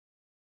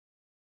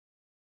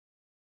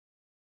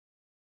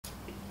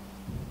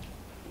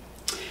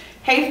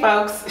Hey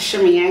folks,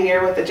 Chamia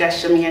here with the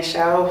Just Chamia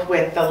Show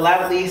with the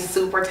lovely,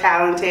 super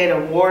talented,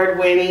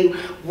 award-winning,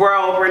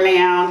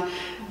 world-renowned,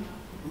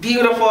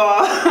 beautiful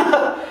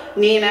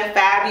Nina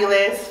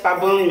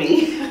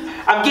Fabunmi.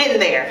 I'm getting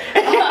there.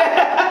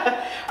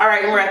 All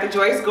right, we're at the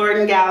Joyce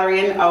Gordon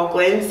Gallery in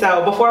Oakland.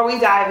 So before we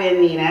dive in,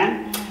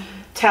 Nina,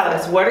 tell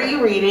us, what are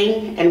you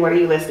reading and what are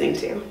you listening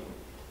to?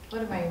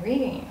 What am I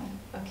reading?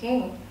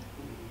 Okay.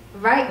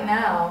 Right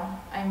now,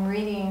 I'm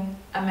reading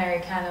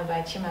Americano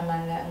by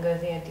Chimamanda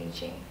Ngozi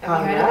Adichie.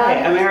 Have you heard about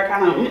it?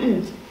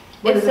 Americano.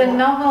 It's a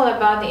novel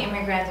about the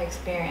immigrant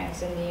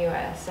experience in the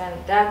U.S.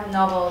 and that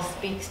novel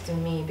speaks to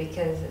me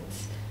because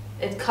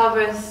it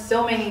covers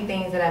so many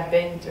things that I've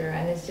been through,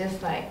 and it's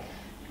just like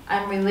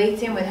I'm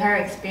relating with her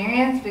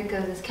experience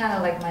because it's kind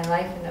of like my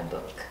life in a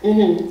book.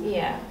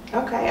 Yeah.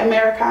 Okay,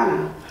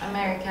 Americana.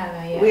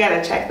 Americana, yeah. We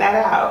gotta check that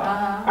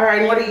out. All right,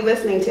 and what are you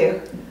listening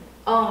to?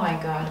 Oh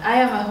my God, I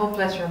am a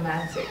hopeless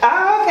romantic.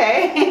 Oh,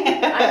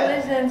 okay. I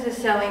listen to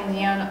Celine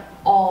Dion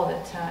all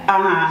the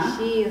time.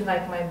 She is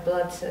like my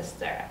blood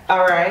sister.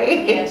 All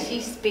right. Yeah,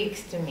 she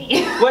speaks to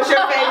me. What's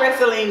your favorite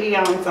Celine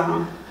Dion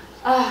song?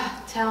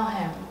 Tell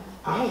Him.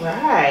 All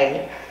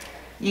right.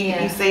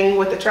 You sing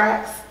with the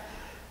tracks?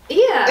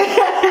 Yeah.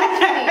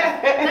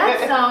 Actually,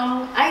 that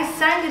song, I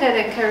sang it at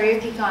a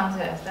karaoke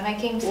contest and I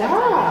came second.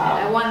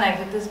 I won like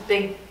with this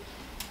big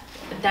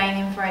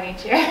dining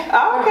furniture.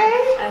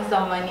 Okay. And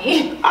some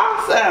money.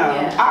 Awesome.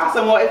 Yeah.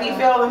 Awesome. Well, if you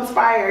feel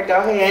inspired,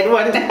 go ahead.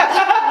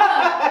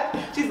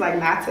 She's like,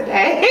 not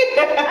today.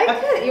 I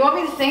could. You want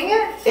me to sing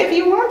it? If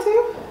you want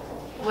to.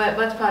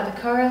 What's part? The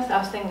chorus?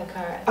 I'll sing the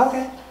chorus.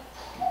 Okay.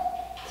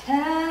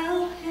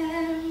 Tell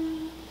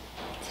him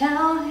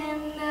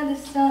that the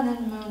sun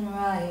and moon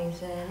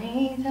rise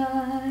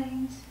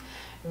anytime.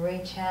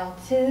 Reach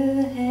out to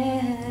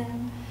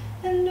him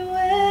and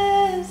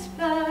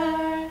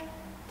whisper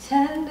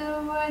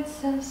tender words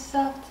so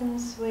soft and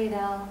sweet.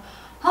 I'll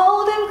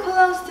hold him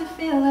close to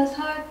feel his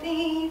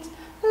heartbeat.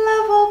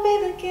 Love will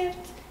be the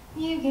gift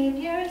you gave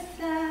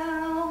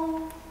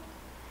yourself.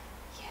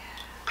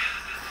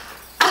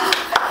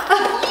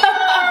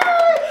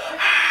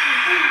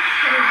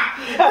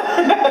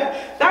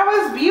 That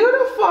was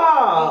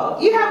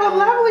beautiful. You have a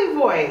lovely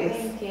voice.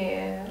 Thank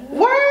you.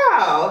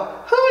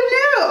 Wow. Who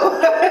knew?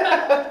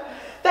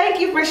 Thank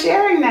you for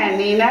sharing that,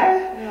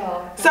 Nina.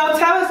 So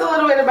tell us a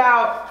little bit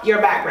about your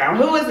background.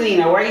 Who is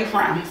Nina? Where are you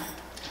from?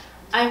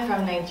 I'm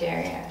from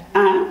Nigeria.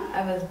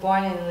 I was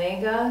born in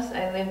Lagos.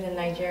 I lived in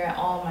Nigeria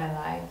all my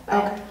life.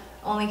 I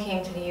only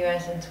came to the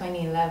U.S. in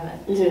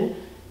 2011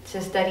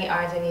 to study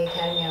art at the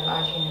Academy of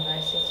Art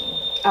University.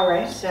 All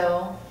right.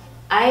 So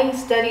I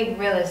studied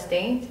real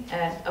estate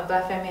at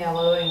Obafemi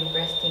Awolowo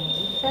University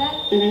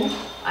in Ife.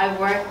 I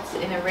worked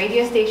in a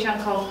radio station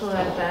called Cool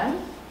FM.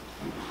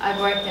 I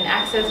worked in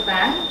Access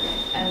Bank,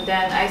 and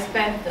then I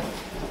spent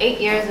 8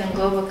 years in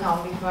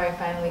Globacom before I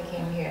finally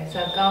came here. So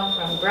I've gone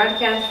from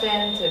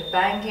broadcasting to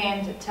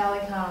banking to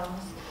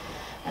telecoms,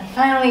 and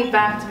finally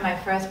back to my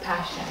first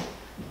passion.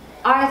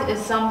 Art is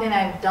something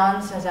I've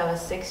done since I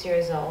was 6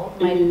 years old.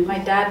 My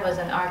dad was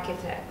an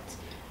architect,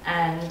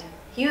 and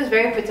he was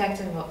very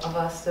protective of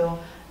us, so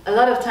a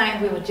lot of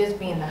times we would just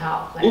be in the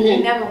house. Like,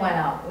 we never went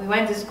out. We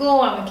went to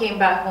school and we came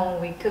back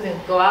home. We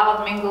couldn't go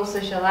out, mingle,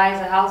 socialize.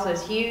 The house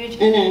was huge.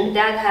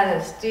 Dad had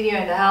a studio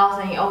in the house,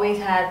 and he always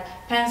had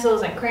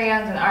pencils and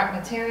crayons and art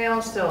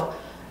materials. So,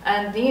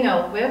 and you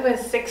know, we were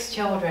 6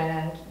 children,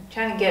 and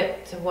trying to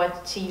get to watch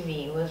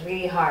TV was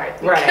really hard.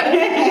 Right.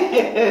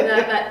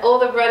 My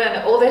older brother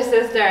and older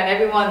sister and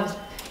everyone's,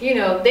 you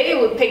know, they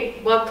would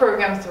pick what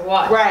programs to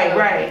watch. Right, so,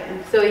 right.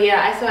 So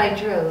yeah, I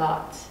drew a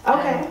lot.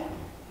 Okay.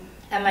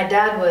 And my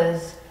dad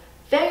was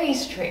very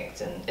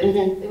strict, and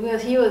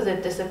he was a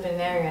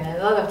disciplinarian, and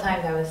a lot of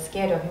times I was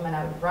scared of him and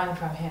I would run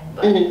from him.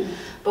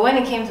 But when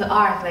it came to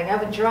art, like I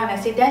would draw and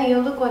I'd say, Daddy,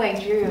 look what I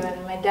drew.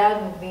 And my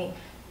dad would be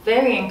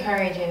very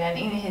encouraging, and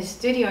in his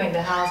studio in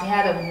the house, he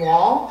had a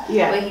wall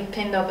where he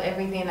pinned up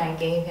everything I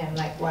gave him.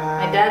 Like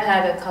my dad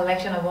had a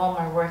collection of all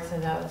my work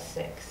since I was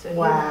 6, so he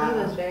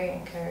was very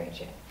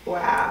encouraging.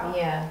 Wow.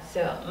 Yeah,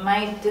 so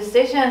my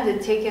decision to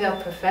take it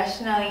up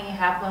professionally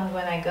happened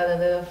when I got a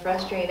little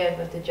frustrated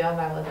with the job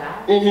I was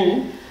at.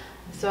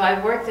 So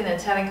I worked in a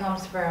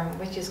telecoms firm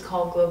which is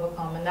called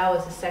Globacom, and that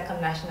was the second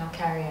national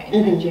carrier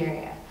in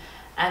Nigeria.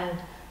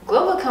 And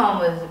Globacom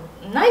was a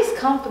nice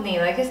company.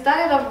 Like, it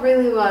started off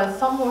really well.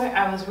 Somewhere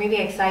I was really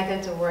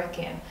excited to work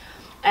in.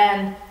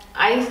 And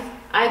I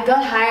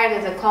got hired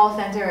as a call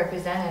center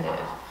representative.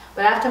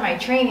 But after my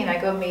training, I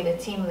got made a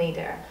team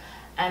leader.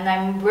 And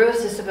I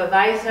rose to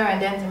supervisor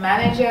and then to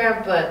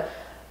manager.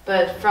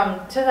 But from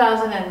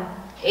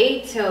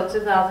 2008 till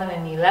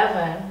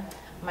 2011,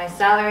 my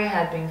salary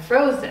had been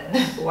frozen.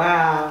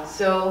 Wow.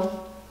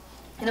 So,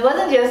 and it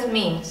wasn't just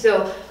me.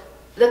 So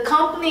the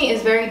company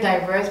is very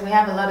diverse. We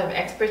have a lot of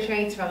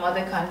expatriates from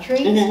other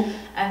countries.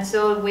 And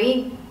so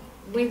we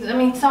I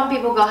mean, some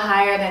people got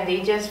hired and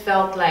they just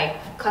felt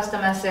like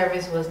customer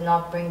service was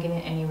not bringing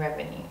in any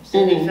revenue.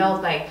 So they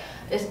felt like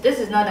this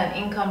is not an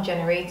income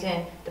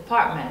generating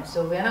department,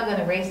 so we're not going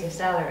to raise their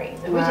salaries,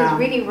 which is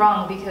really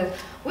wrong because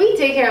we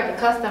take care of the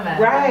customer.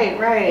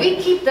 Right. We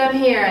keep them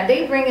here and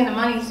they bring in the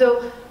money.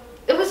 So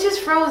it was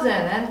just frozen,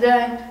 and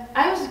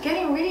I was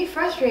getting really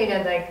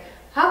frustrated. Like,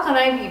 how can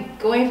I be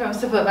going from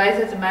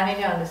supervisor to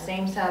manager on the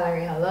same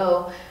salary?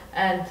 Hello.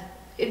 And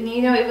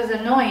it was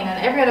annoying,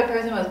 and every other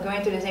person was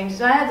going through the same.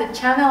 So I had to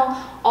channel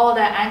all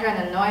that anger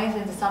and annoyance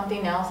into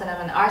something else. And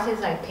I'm an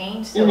artist, I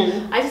paint, so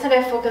I just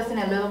started focusing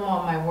a little more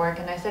on my work,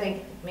 and I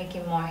started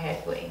making more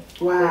headway.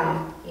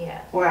 Wow.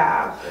 Yeah.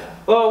 Wow.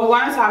 Well, we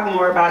want to talk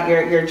more about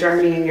your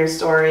journey and your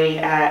story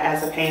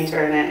as a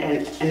painter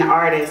and an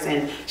artist.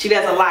 And she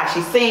does a lot.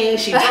 She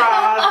sings, she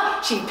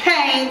draws, she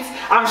paints.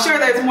 I'm sure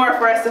there's more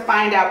for us to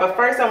find out. But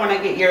first, I want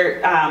to get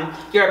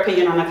your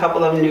opinion on a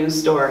couple of news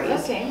stories.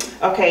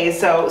 Okay.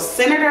 So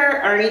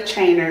Senator Ernie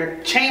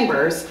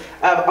Chambers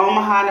of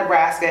Omaha,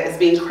 Nebraska, is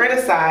being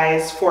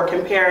criticized for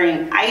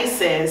comparing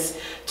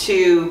ISIS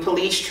to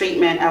police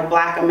treatment of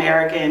Black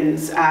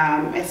Americans,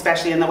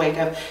 especially in the wake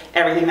of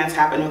everything that's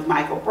happened with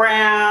Michael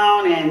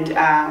Brown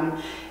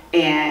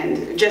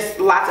and just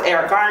lots of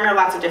Eric Garner,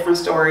 lots of different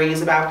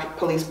stories about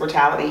police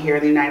brutality here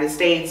in the United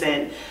States.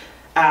 And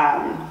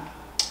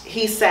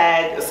he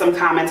said some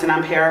comments, and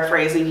I'm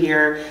paraphrasing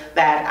here,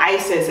 that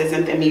ISIS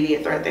isn't the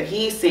immediate threat that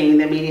he's seeing.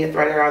 The immediate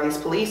threat are all these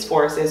police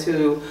forces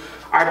who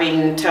are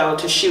being told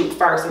to shoot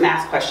first and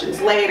ask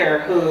questions later,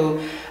 who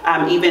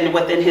even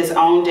within his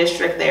own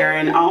district there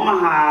in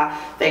Omaha,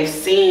 they've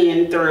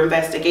seen through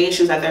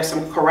investigations that there's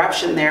some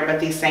corruption there, but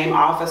these same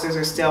officers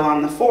are still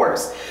on the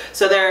force.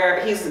 So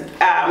he's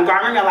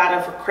garnering a lot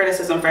of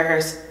criticism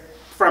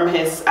from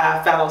his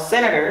fellow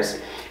senators.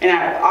 And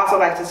I'd also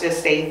like to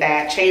just state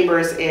that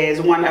Chambers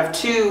is one of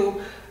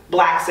 2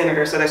 Black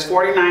senators, so there's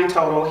 49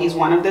 total. He's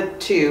one of the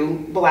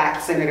 2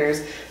 Black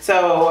senators.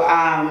 So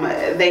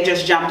they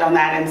just jumped on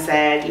that and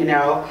said,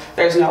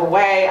 there's no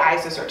way,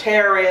 ISIS are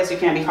terrorists. You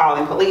can't be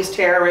calling police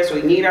terrorists.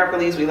 We need our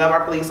police. We love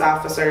our police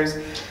officers.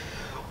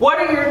 What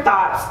are your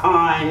thoughts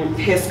on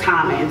his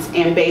comments?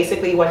 And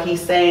basically what he's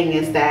saying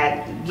is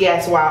that,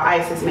 yes, while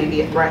ISIS may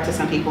be a threat to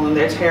some people and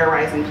they're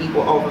terrorizing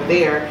people over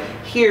there,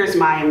 here's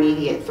my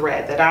immediate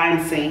threat that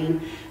I'm seeing,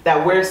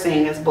 that we're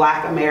seeing as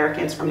Black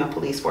Americans from the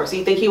police force. Do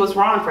you think he was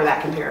wrong for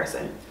that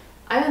comparison?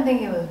 I don't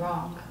think he was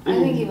wrong. I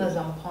think he was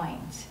on point.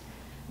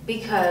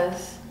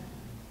 Because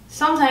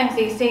sometimes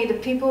they say the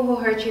people who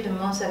hurt you the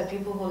most are the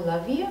people who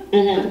love you,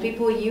 or the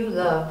people you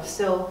love.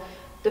 So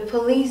the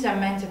police are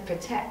meant to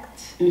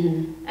protect.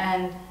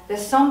 And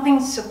there's something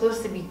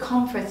supposed to be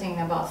comforting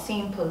about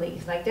seeing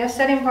police. Like, there are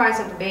certain parts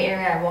of the Bay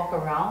Area I walk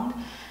around,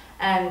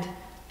 and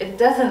it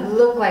doesn't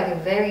look like a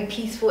very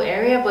peaceful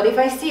area, but if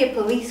I see a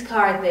police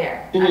car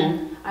there,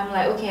 I'm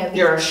like, okay, at least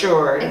you're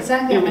assured.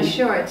 Exactly, I'm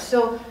assured.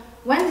 So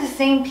when the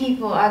same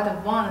people are the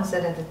ones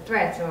that are the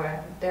threats,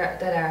 or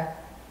that are,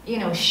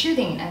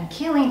 shooting and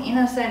killing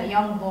innocent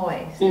young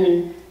boys,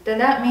 then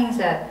that means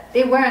that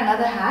they wear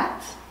another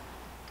hat,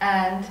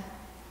 and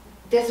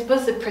they're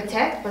supposed to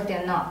protect, but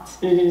they're not.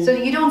 So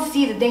you don't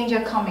see the danger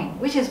coming,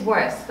 which is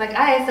worse. Like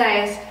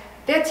ISIS,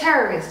 they're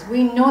terrorists.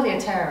 We know they're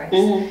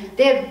terrorists.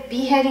 They're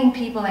beheading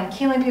people and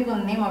killing people in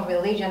the name of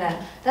religion,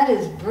 and that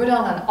is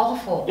brutal and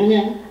awful.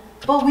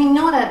 But we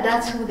know that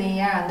that's who they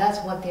are and that's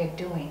what they're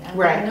doing. And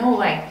we know,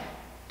 like,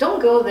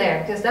 don't go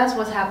there because that's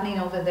what's happening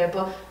over there.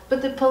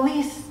 But the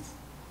police,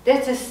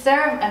 they're to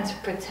serve and to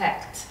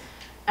protect.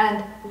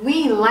 And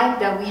we like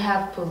that we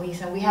have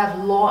police and we have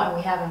law and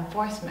we have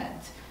enforcement.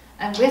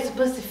 And we're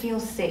supposed to feel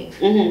safe.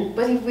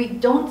 But if we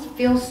don't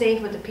feel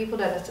safe with the people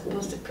that are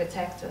supposed to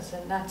protect us,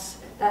 then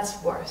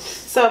that's worse.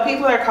 So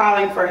people are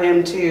calling for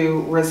him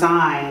to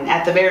resign,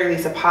 at the very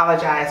least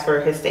apologize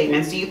for his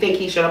statements. Do you think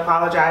he should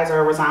apologize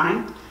or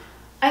resign?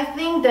 I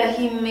think that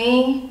he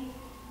may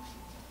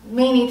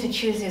need to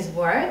choose his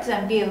words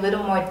and be a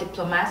little more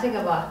diplomatic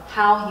about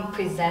how he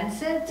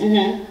presents it.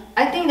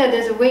 I think that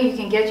there's a way you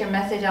can get your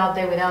message out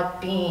there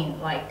without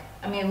being like,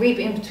 read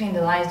in between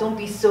the lines. Don't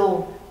be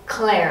so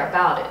clear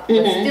about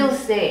it, but still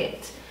say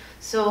it.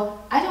 So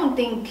I don't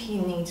think he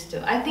needs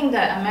to. I think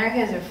that America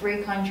is a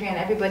free country and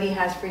everybody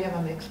has freedom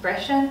of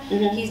expression.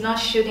 He's not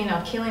shooting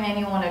or killing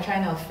anyone or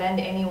trying to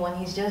offend anyone.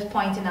 He's just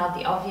pointing out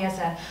the obvious.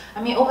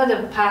 And over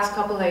the past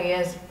couple of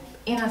years,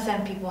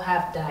 innocent people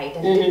have died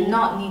and did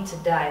not need to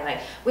die.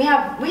 Like, we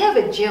have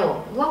a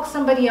jail. Lock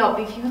somebody up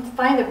if you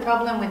find a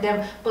problem with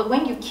them. But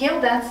when you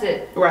kill, that's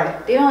it.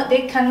 Right.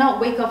 They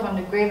cannot wake up from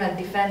the grave and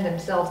defend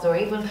themselves or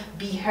even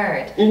be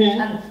heard.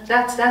 And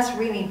that's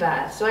really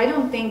bad. So I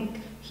don't think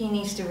he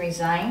needs to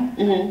resign.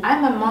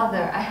 I'm a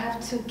mother. I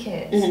have 2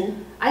 kids.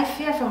 I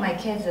fear for my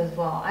kids as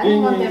well. I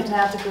don't want them to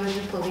have to go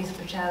through police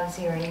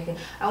brutality or anything.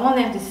 I want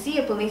them to see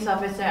a police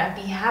officer and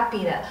be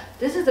happy that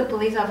this is a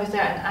police officer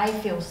and I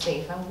feel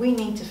safe. And we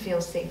need to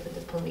feel safe with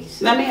the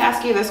police. Let me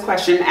ask you this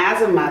question.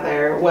 As a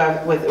mother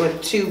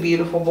with 2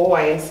 beautiful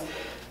boys,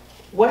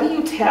 what do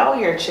you tell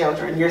your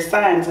children, your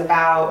sons,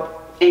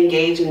 about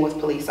engaging with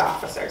police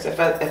officers? If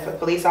a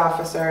police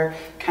officer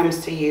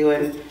comes to you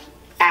and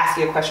asks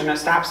you a question or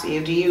stops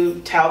you, do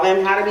you tell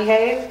them how to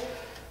behave?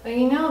 Well,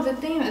 you know,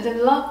 the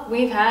luck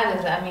we've had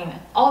is, I mean,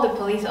 all the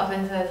police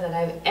officers that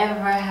I've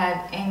ever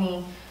had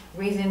any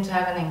reason to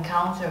have an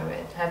encounter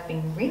with have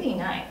been really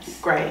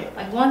nice. Great.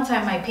 Like one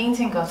time my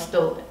painting got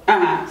stolen.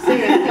 Uh-huh.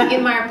 Seriously,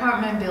 in my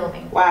apartment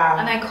building. Wow.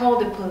 And I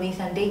called the police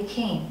and they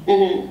came.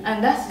 Mm-hmm.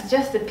 And that's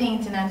just the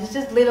painting, and it's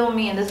just little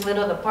me in this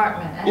little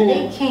apartment. And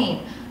they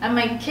came. And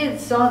my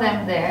kids saw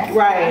them there.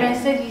 Right. And I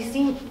said, you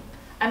see,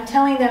 I'm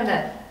telling them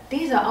that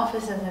these are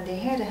officers and they're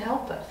here to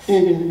help us.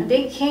 Mm-hmm. And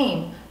they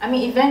came. I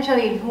mean,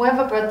 eventually,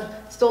 whoever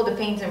stole the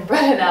painting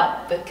brought it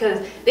out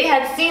because they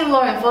had seen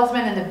law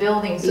enforcement in the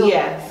building. So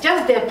yes.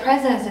 just their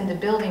presence in the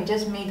building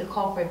just made the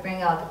culprit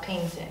bring out the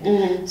painting.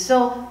 Mm-hmm.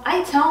 So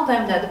I tell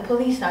them that the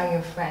police are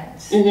your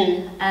friends.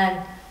 Mm-hmm.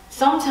 And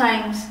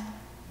sometimes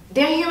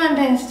they're human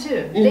beings too.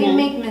 Mm-hmm. They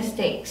make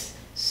mistakes.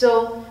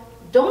 So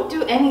don't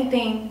do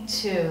anything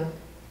to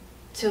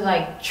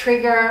like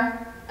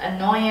trigger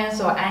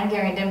annoyance or anger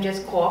in them.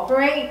 Just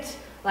cooperate.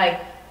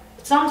 Like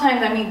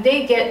sometimes, I mean,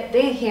 they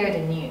hear the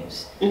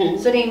news,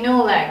 so they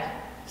know like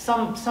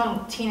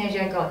some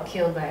teenager got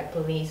killed by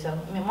police. So,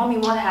 I mean, mommy,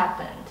 what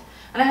happened?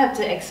 And I have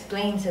to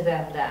explain to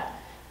them that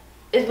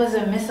it was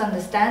a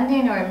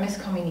misunderstanding or a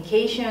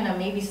miscommunication, or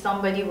maybe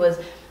somebody was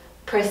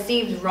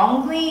perceived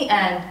wrongly,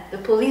 and the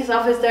police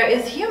officer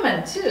is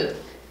human too.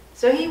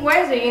 So he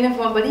wears a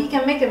uniform, but he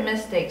can make a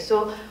mistake.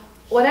 So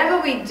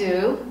whatever we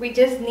do, we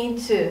just need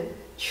to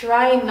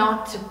try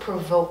not to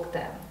provoke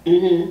them.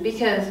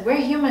 Because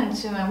we're human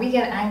too, and we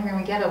get angry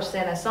and we get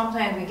upset, and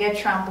sometimes we get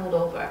trampled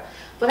over.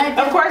 But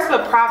of course,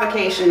 but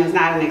provocation is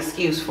not an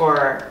excuse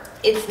for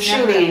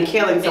shooting and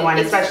killing someone,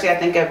 especially I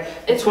think of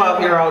a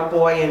 12-year-old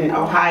boy in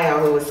Ohio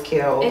who was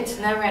killed. It's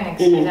never an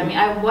excuse. I mean,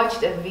 I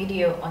watched a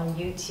video on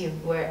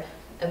YouTube where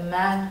a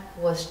man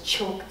was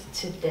choked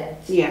to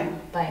death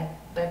by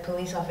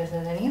police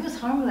officers, and he was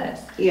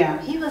harmless.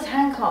 Yeah. He was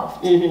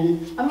handcuffed. I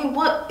mean,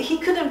 what? He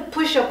couldn't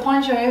push or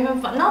punch or even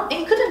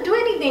he couldn't do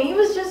anything. He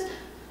was just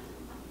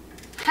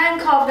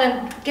handcuffed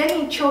and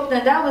getting choked,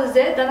 and that was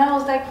it. And I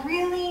was like,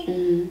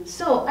 really?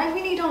 So I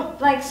really don't,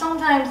 like,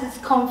 sometimes it's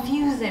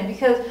confusing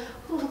because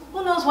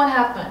who knows what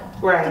happened?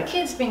 Right. The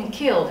kid's been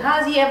killed. How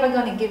is he ever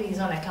going to give his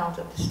own account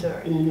of the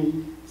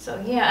story? So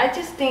yeah, I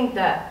just think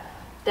that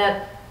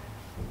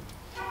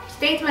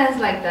statements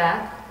like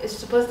that is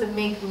supposed to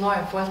make law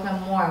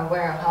enforcement more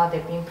aware of how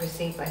they're being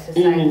perceived by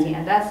society,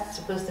 and that's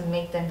supposed to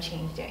make them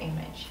change their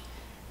image.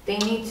 They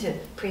need to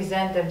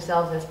present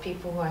themselves as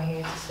people who are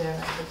here to serve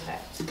and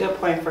protect. It's a good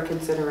point for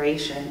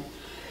consideration.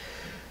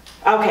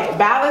 Okay,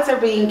 ballots are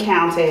being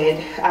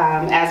counted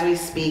as we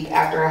speak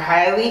after a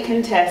highly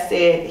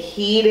contested,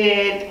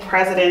 heated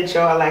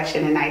presidential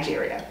election in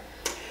Nigeria.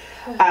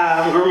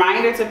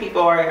 Reminder to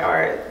people,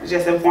 or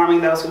just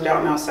informing those who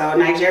don't know, so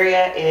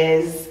Nigeria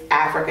is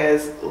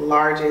Africa's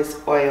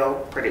largest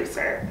oil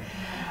producer.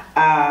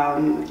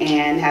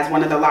 And has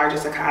one of the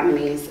largest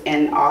economies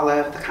in all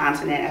of the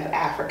continent of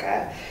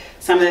Africa.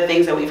 Some of the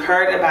things that we've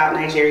heard about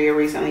Nigeria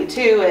recently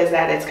too is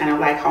that it's kind of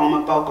like home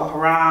of Boko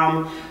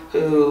Haram,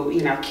 who,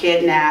 you know,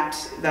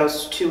 kidnapped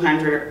those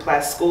 200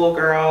 plus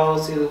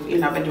schoolgirls who've, you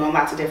know, been doing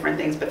lots of different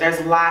things. But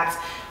there's lots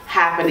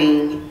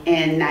happening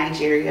in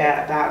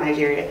Nigeria about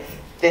Nigeria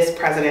this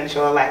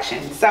presidential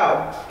election.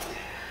 So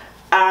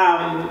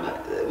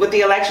with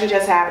the election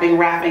just happening,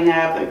 wrapping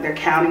up, they're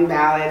counting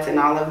ballots and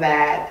all of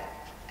that.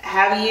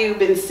 Have you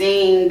been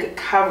seeing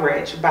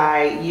coverage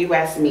by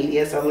U.S.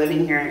 media, so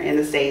living here in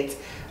the States,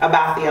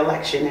 about the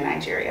election in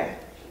Nigeria?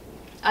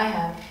 I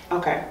have.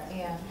 Okay.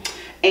 Yeah.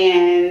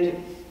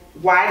 And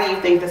why do you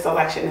think this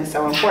election is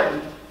so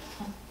important?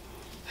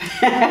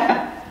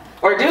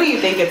 Or do you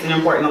think it's an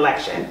important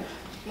election?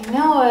 You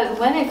know what,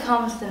 when it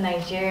comes to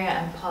Nigeria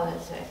and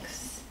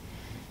politics,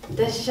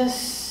 there's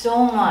just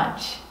so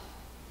much.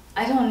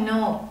 I don't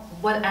know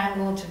what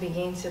angle to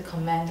begin to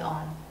comment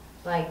on.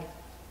 Like,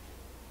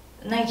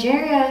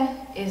 Nigeria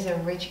is a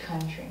rich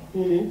country.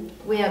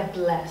 We are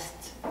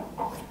blessed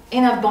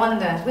in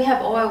abundance. We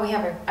have oil, we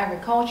have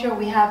agriculture,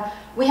 we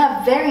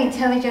have very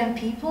intelligent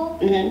people.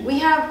 We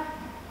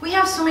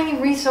have so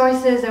many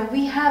resources, and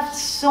we have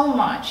so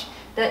much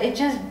that it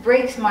just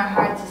breaks my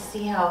heart to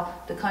see how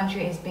the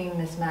country is being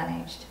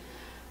mismanaged.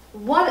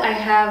 What I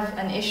have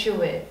an issue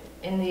with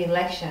in the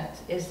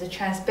elections is the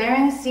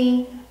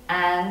transparency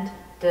and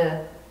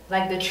the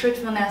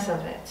truthfulness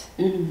of it.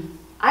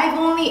 I've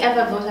only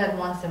ever voted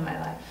once in my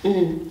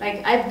life.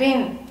 Like, I've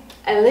been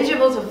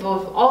eligible to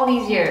vote for all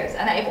these years,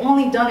 and I've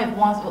only done it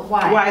once. But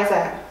why? Why is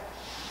that?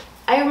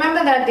 I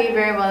remember that day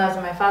very well. I was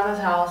in my father's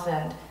house,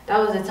 and that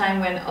was the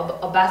time when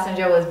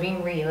Obasanjo was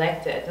being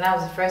re-elected, and that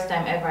was the first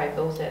time ever I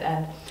voted.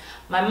 And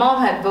my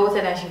mom had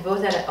voted, and she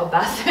voted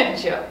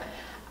Obasanjo.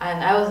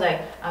 And I was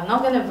like, I'm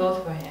not going to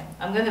vote for him.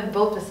 I'm going to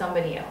vote for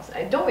somebody else.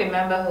 I don't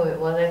remember who it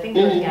was. I think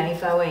it was Gani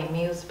Fawe,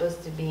 who was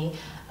supposed to be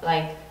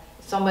like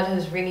somebody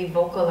who's really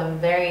vocal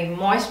and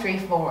more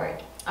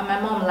straightforward. And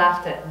my mom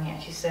laughed at me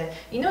and she said,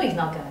 you know he's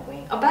not going to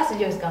win.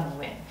 Obasanjo is going to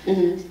win.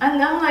 Mm-hmm.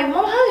 And I'm like,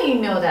 Mom, how do you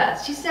know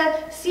that? She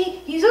said, see,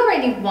 he's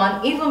already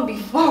won even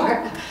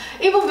before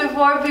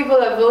people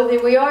are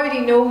voting. We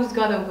already know who's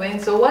going to win.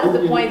 So what's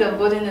the point of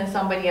voting in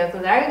somebody else?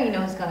 Because I already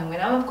know who's going to win.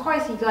 And of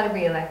course, he got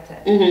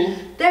reelected.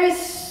 There is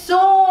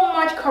so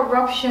much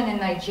corruption in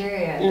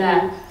Nigeria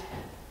that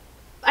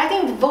I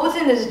think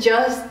voting is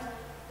just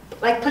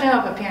like putting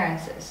up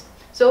appearances.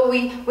 So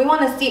we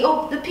want to see,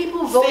 oh, the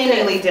people voted.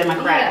 Seemingly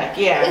democratic,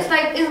 yeah. It's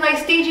like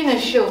staging a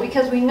show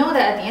because we know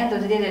that at the end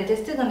of the day that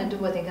they're still going to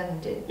do what they're going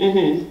to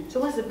do. So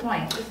what's the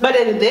point? But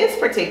in this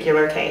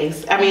particular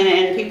case, I mean,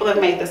 and people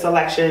have made this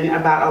election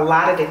about a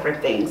lot of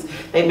different things.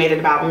 They made it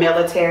about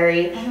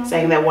military,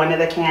 saying that one of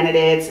the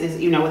candidates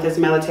is, you know, with his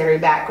military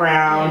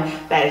background,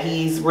 that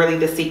he's really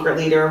the secret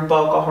leader of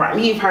Boko Haram.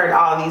 You've heard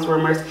all these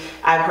rumors.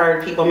 I've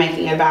heard people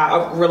making it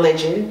about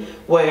religion,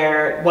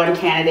 where one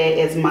candidate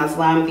is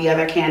Muslim, the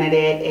other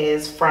candidate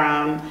is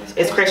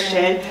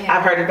Christian.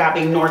 I've heard about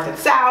being north and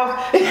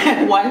south,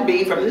 one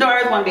being from the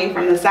north, one being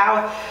from the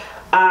south.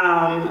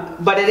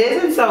 But it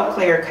isn't so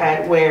clear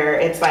cut where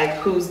it's like,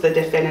 who's the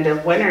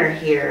definitive winner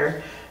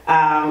here?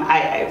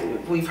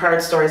 We've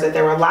heard stories that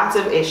there were lots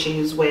of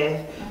issues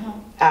with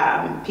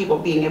people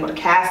being able to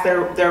cast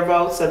their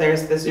votes. So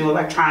there's this new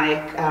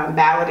electronic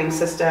balloting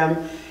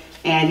system.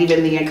 And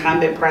even the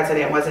incumbent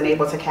president wasn't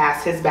able to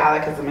cast his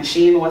ballot because the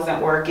machine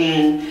wasn't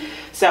working.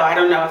 So I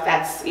don't know if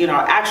that's, you know,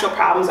 actual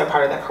problems are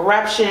part of the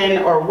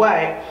corruption or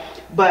what.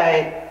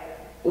 But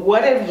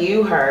what have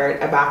you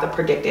heard about the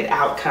predicted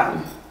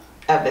outcome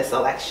of this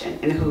election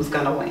and who's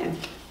going to win?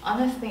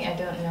 Honestly, I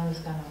don't know who's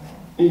going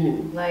to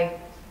win. Like,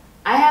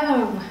 I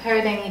haven't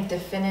heard any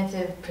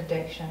definitive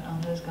prediction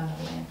on who's going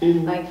to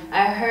win. Like,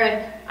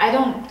 I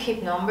don't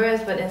keep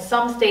numbers, but in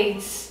some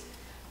states,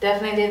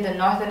 definitely the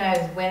northerner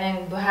is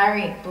winning.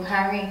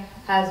 Buhari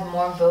has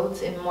more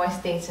votes in more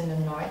states in the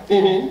north.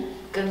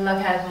 Good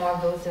Luck has more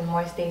votes in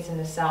more states in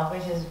the south,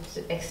 which is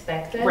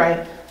expected.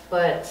 Right.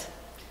 But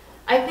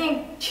I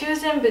think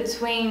choosing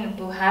between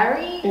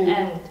Buhari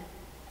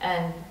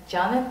and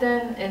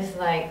Jonathan is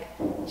like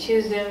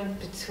choosing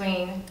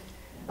between,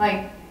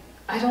 like,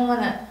 I don't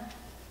want to,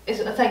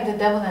 it's like the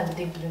devil and the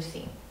deep blue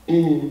sea.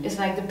 It's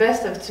like the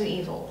best of two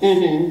evils.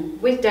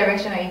 Which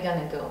direction are you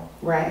going to go?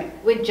 Right.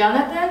 With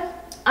Jonathan,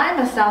 I'm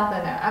a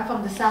Southerner. I'm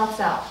from the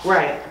South.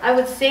 Right. I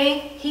would say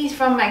he's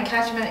from my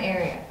catchment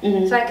area.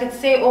 So I could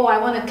say, oh, I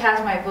want to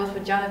cast my vote for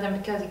Jonathan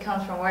because he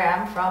comes from where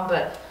I'm from.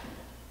 But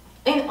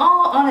in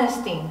all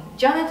honesty,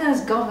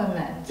 Jonathan's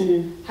government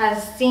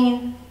has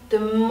seen the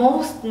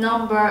most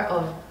number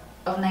of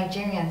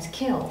Nigerians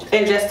killed.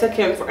 And just to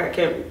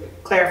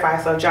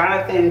clarify, so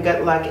Jonathan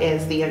Goodluck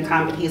is the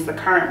incumbent. He's the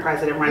current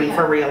president running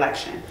for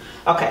re-election.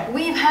 Okay.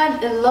 We've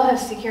had a lot of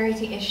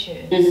security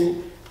issues.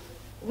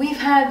 We've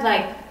had,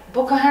 like,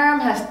 Boko Haram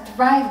has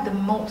thrived the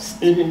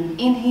most in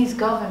his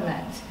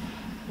government.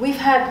 We've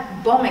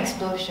had bomb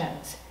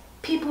explosions,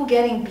 people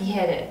getting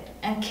beheaded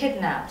and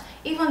kidnapped.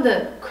 Even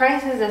the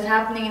crisis that's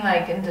happening,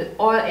 like in the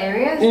oil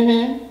areas,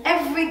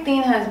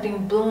 everything has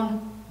been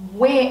blown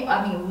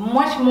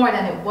much more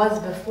than it was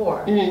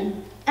before.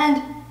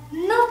 And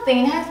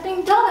nothing has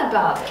been done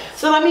about it.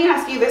 So let me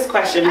ask you this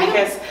question,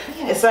 because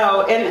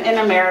so in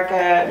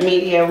America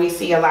media, we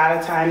see a lot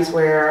of times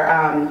where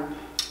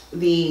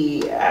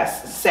the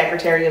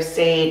Secretary of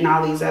State and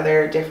all these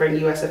other different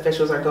U.S.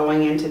 officials are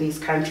going into these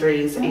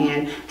countries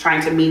and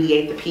trying to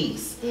mediate the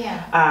peace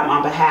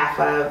on behalf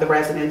of the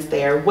residents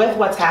there. With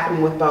what's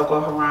happening with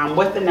Boko Haram,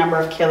 with the number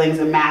of killings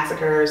and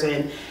massacres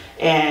and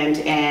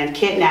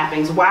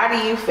kidnappings, why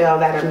do you feel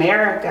that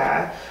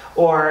America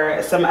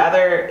or some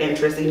other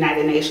interest, the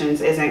United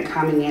Nations, isn't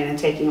coming in and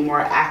taking a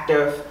more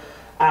active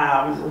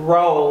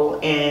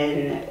role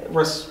in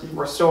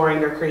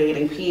restoring or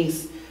creating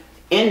peace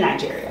in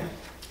Nigeria?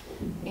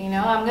 You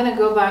know, I'm going to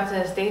go back to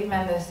the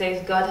statement that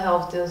says, God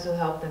helps those who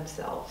help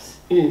themselves.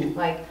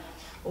 Like,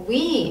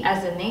 we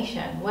as a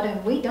nation, what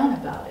have we done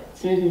about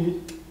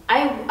it?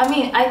 I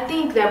mean, I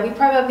think that we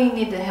probably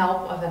need the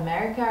help of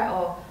America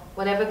or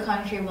whatever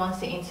country wants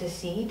to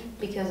intercede,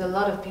 because a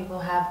lot of people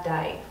have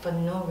died for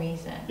no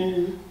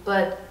reason.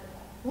 But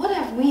what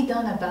have we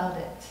done about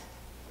it?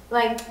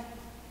 Like,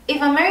 if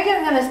America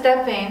is going to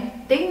step in,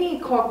 they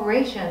need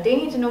cooperation. They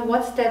need to know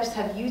what steps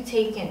have you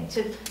taken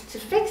to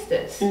fix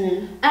this.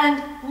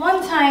 And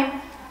one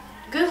time,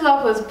 Good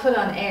Luck was put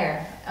on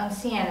air on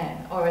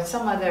CNN or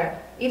some other,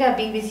 either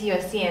BBC or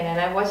CNN.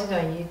 I watched it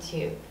on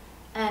YouTube.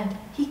 And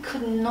he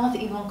could not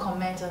even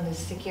comment on the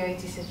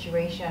security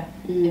situation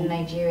in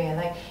Nigeria.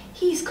 Like,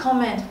 his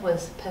comment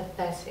was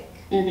pathetic.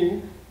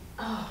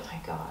 Oh my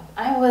God.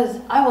 I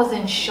was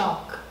in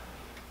shock.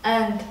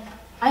 And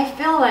I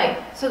feel like,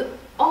 so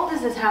all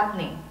this is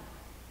happening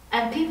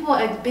and people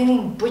are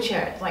being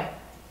butchered, like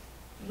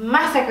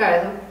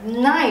massacred,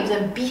 knives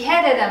and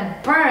beheaded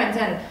and burnt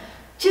and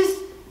just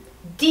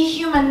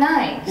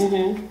dehumanized.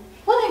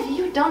 What have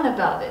you done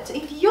about it?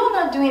 If you're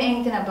not doing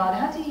anything about it,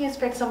 how do you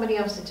expect somebody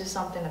else to do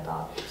something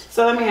about it?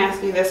 So let me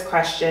ask you this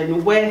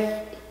question.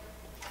 With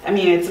I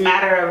mean, it's a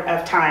matter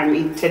of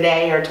time,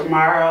 today or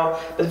tomorrow,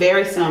 but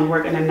very soon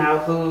we're going to know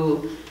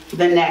who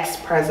the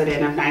next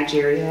president of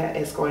Nigeria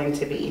is going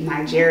to be.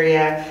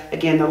 Nigeria,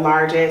 again, the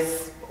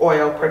largest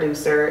oil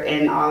producer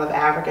in all of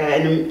Africa,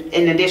 and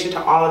in addition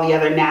to all of the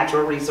other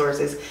natural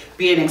resources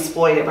being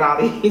exploited by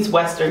all these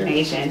Western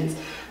nations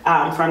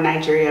from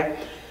Nigeria.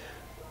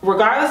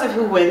 Regardless of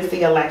who wins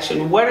the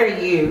election, what are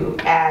you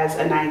as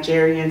a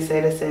Nigerian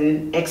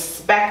citizen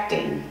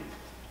expecting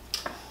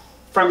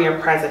from your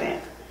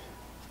president,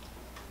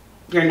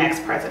 your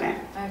next president?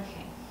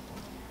 Okay,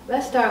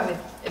 let's start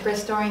with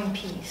restoring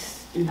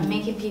peace and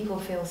making people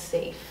feel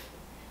safe.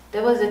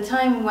 There was a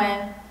time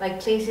when, like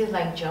places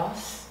like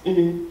Jos,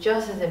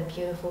 Jos is a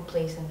beautiful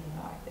place in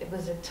the north. It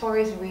was a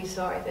tourist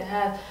resort. It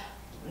had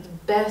the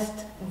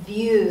best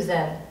views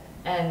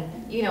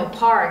and you know,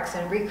 parks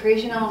and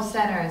recreational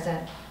centers,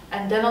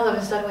 and then all of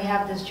a sudden we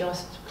have this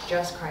Jos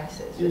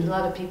crisis with a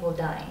lot of people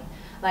dying.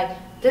 Like,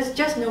 there's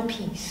just no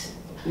peace.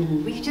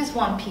 We just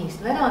want peace.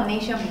 Let our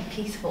nation be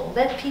peaceful.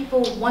 Let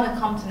people want to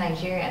come to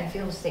Nigeria and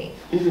feel safe.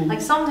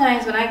 Like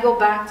sometimes when I go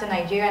back to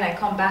Nigeria and I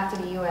come back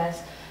to the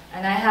US,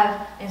 and I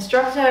have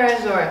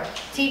instructors or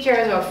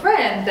teachers or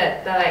friends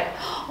that are like,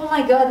 oh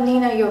my God,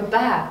 Nina, you're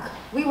back.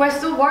 We were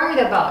so worried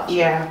about you.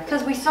 Yeah.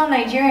 Because we saw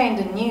Nigeria in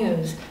the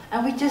news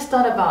and we just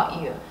thought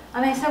about you.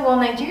 And I said, well,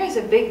 Nigeria is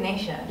a big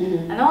nation,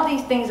 and all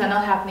these things are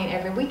not happening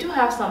everywhere. We do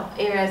have some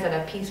areas that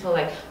are peaceful,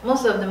 like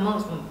most of the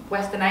most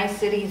westernized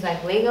cities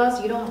like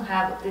Lagos, you don't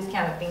have this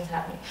kind of things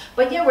happening.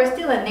 But yeah, we're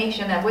still a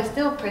nation, and we're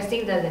still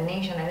perceived as a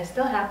nation, and it's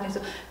still happening.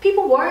 So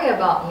people worry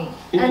about me.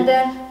 And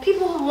then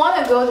people who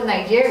want to go to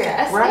Nigeria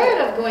are scared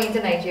of going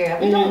to Nigeria.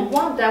 We don't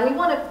want that. We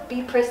want to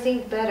be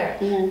perceived better.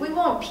 We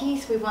want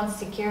peace, we want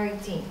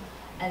security.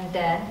 And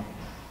then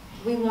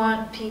we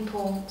want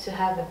people to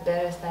have a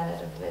better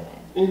standard of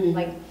living,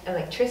 like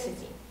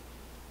electricity.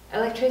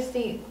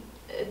 Electricity,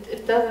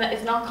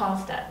 it's not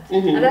constant,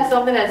 and that's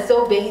something that's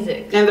so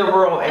basic. In the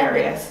rural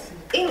areas.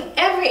 In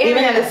every area.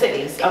 Even in the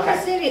cities. In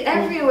the city,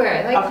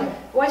 everywhere.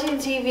 Like watching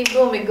TV,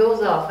 boom, it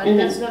goes off, and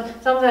then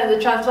sometimes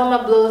the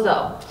transformer blows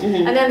up,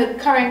 and then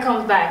the current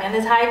comes back, and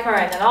it's high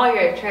current, and all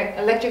your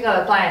electrical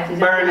appliances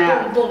burn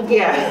out. Boom, boom, boom,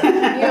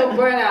 you know,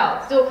 burn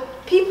out. So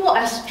people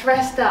are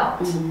stressed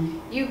out.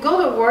 You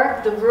go to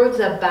work, the roads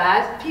are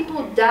bad.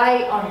 People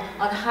die on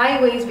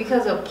highways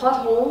because of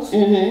potholes.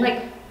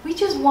 Like, we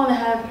just want to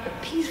have a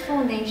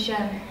peaceful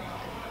nation,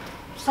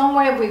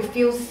 somewhere we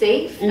feel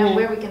safe and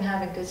where we can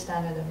have a good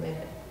standard of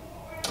living.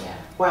 Yeah.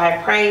 Well,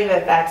 I pray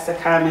that that's to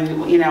come,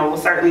 and you know, we'll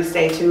certainly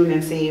stay tuned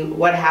and see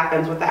what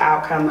happens with the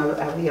outcome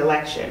of the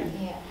election.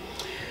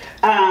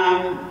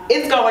 Yeah.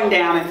 It's going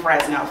down in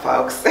Fresno,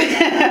 folks.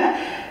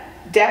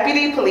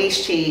 Deputy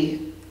Police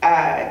Chief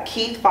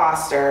Keith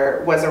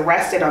Foster was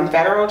arrested on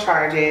federal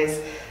charges,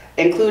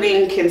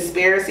 including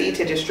conspiracy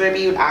to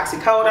distribute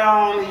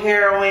oxycodone,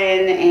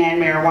 heroin,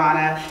 and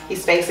marijuana.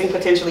 He's facing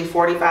potentially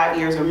 45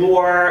 years or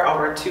more,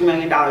 over $2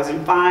 million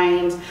in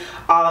fines,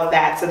 all of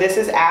that. So this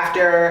is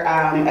after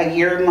a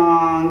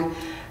year-long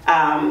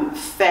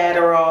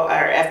federal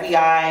or FBI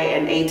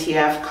and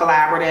ATF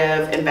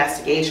collaborative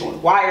investigation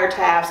with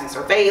wiretaps and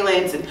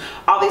surveillance and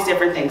all these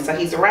different things. So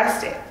he's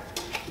arrested.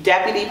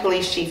 Deputy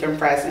Police Chief in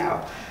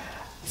Fresno.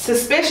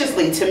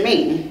 Suspiciously to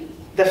me,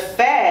 the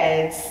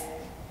feds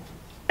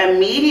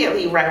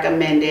immediately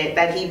recommended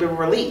that he be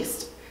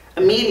released.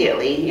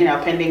 Immediately, you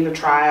know, pending the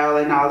trial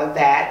and all of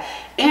that.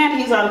 And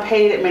he's on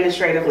paid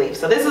administrative leave.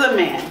 So this is a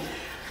man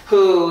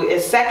who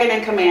is second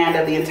in command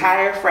of the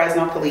entire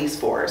Fresno police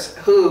force,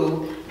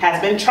 who has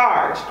been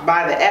charged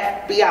by the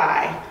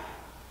FBI,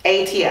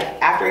 ATF,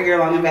 after a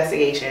year-long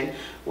investigation,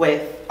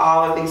 with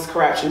all of these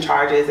corruption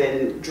charges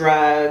and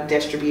drug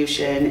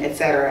distribution,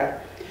 etc.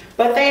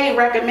 But they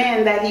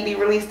recommend that he be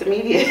released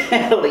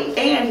immediately,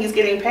 and he's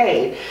getting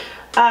paid.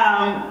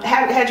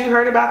 Had you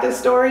heard about this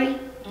story?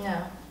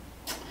 No.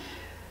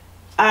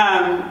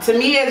 To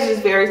me, it's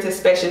just very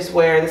suspicious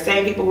where the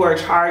same people who are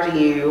charging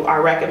you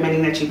are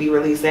recommending that you be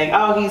released, saying,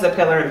 oh, he's a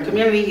pillar in the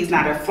community, he's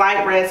not a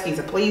flight risk, he's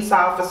a police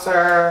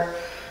officer.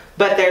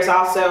 But there's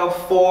also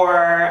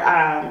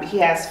he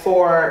has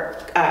four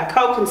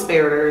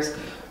co-conspirators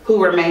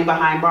who remain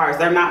behind bars.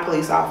 They're not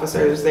police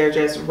officers, they're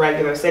just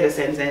regular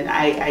citizens, and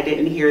I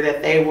didn't hear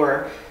that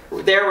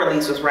their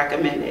release was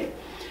recommended.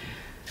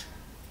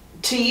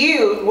 To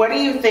you, what do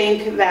you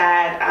think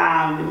that,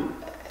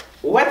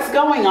 what's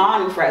going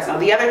on in Fresno?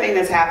 The other thing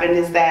that's happened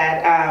is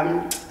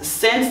that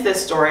since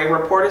this story,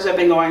 reporters have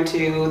been going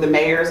to the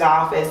mayor's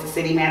office, the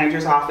city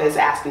manager's office,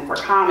 asking for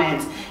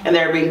comments, and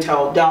they're being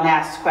told, don't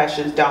ask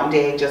questions, don't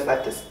dig, just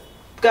let this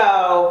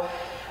go.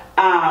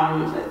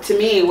 To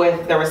me,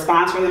 with the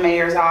response from the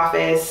mayor's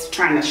office,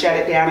 trying to shut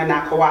it down and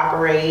not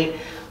cooperate,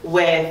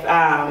 with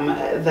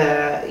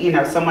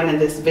someone in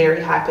this very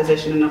high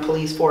position in the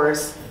police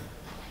force,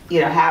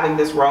 having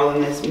this role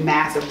in this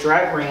massive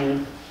drug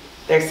ring,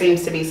 there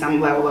seems to be some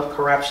level of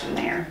corruption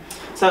there.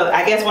 So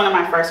I guess one of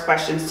my first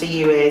questions to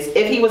you is,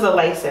 if he was a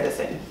lay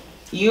citizen,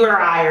 you or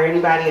I or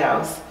anybody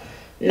else,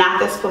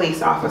 not this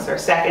police officer,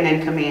 second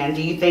in command,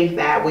 do you think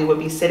that we would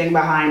be sitting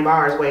behind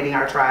bars waiting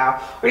our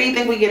trial? Or do you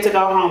think we get to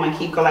go home and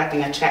keep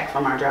collecting a check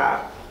from our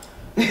job?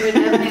 We're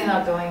definitely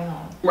not going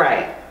home.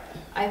 Right.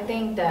 I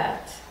think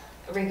that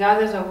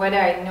regardless of whether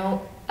I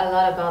know a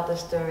lot about the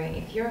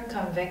story, if you're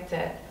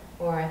convicted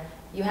or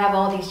you have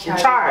all these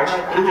charges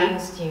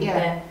against you,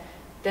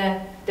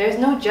 then there's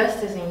no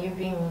justice in you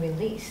being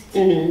released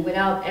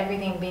without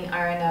everything being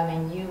ironed out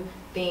and you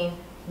being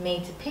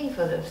made to pay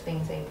for those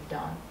things that you've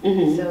done.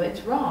 So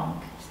it's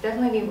wrong. It's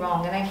definitely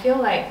wrong. And I feel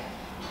like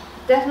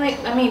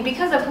I mean,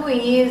 because of who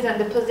he is and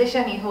the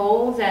position he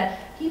holds, and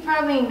he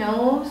probably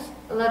knows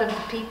a lot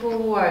of people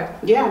who are,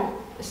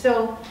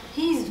 so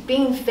he's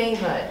being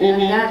favored,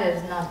 and that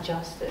is not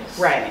justice.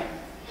 Right.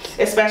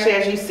 Especially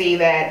as you see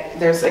that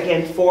there's,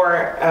 again,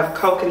 4 of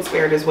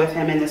co-conspirators with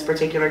him in this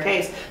particular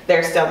case.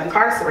 They're still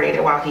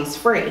incarcerated while he's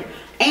free.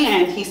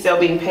 And he's still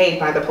being paid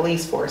by the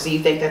police force. So you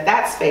think that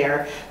that's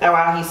fair, that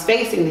while he's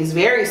facing these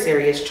very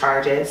serious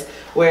charges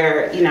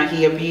where, you know,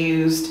 he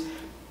abused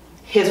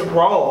his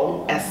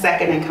role as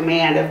second in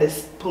command of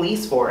this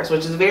police force,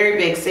 which is a very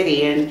big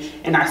city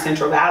in our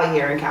Central Valley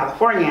here in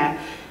California,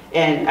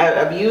 and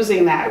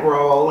abusing that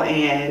role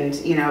and,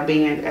 you know,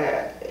 being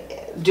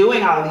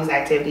doing all of these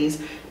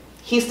activities,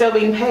 he's still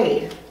being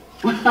paid.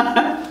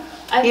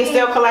 He's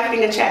still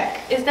collecting a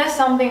check. Is that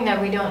something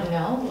that we don't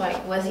know?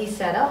 Like, was he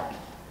set up?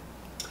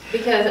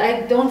 Because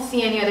I don't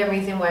see any other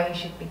reason why he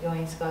should be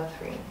going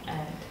scot-free.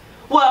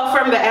 Well,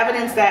 from the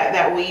evidence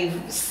that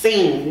we've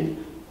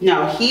seen,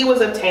 no, he was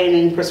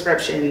obtaining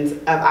prescriptions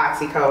of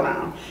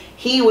oxycodone.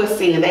 He was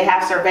seen, they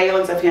have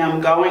surveillance of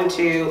him going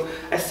to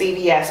a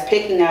CVS,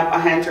 picking up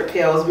 100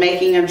 pills,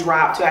 making a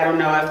drop to, I don't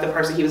know if the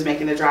person he was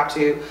making the drop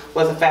to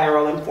was a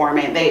federal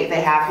informant. They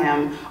have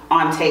him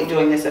on tape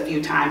doing this a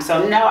few times.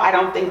 So no, I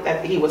don't think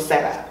that he was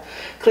set up.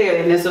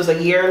 Clearly, and this was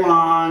a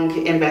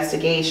year-long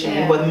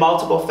investigation with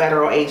multiple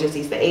federal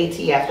agencies, the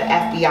ATF, the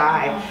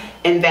FBI,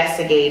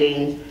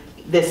 investigating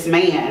this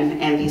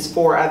man and these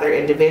 4 other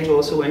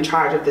individuals who were in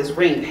charge of this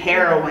ring: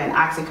 heroin,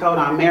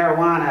 oxycodone,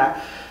 marijuana.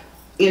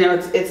 You know,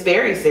 it's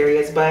very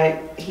serious,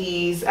 but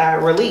he's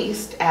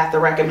released at the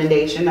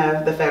recommendation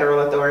of the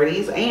federal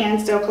authorities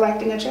and still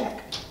collecting a check.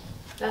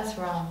 That's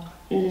wrong.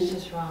 It's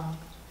just wrong.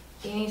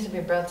 He needs to be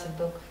brought to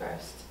book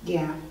first.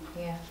 Yeah.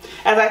 Yeah.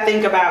 As I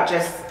think about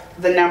just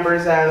the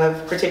numbers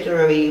of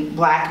particularly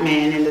black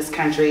men in this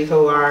country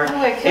who are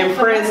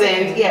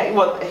imprisoned,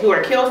 who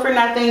are killed for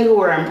nothing, who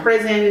are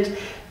imprisoned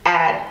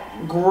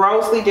at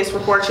grossly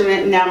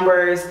disproportionate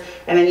numbers,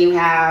 and then you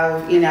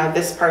have, you know,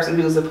 this person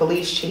who's a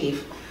police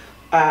chief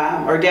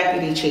or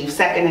deputy chief,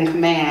 second in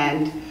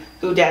command,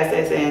 who does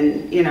this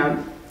and, you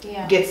know,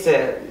 gets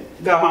to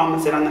go home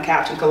and sit on the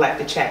couch and collect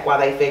a check while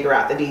they figure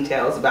out the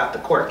details about the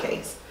court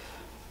case.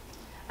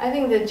 I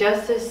think the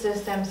justice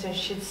system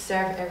should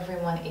serve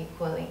everyone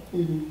equally.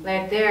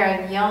 Like, there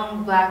are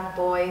young black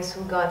boys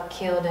who got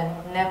killed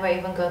and never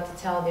even got to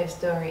tell their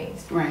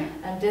stories. Right.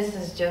 And this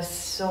is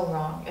just so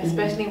wrong,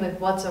 especially with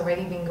what's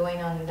already been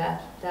going on in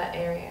that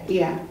area.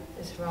 Yeah.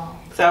 It's wrong.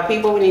 So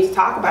people, we need to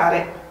talk about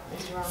it.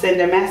 It's wrong. Send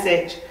a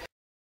message.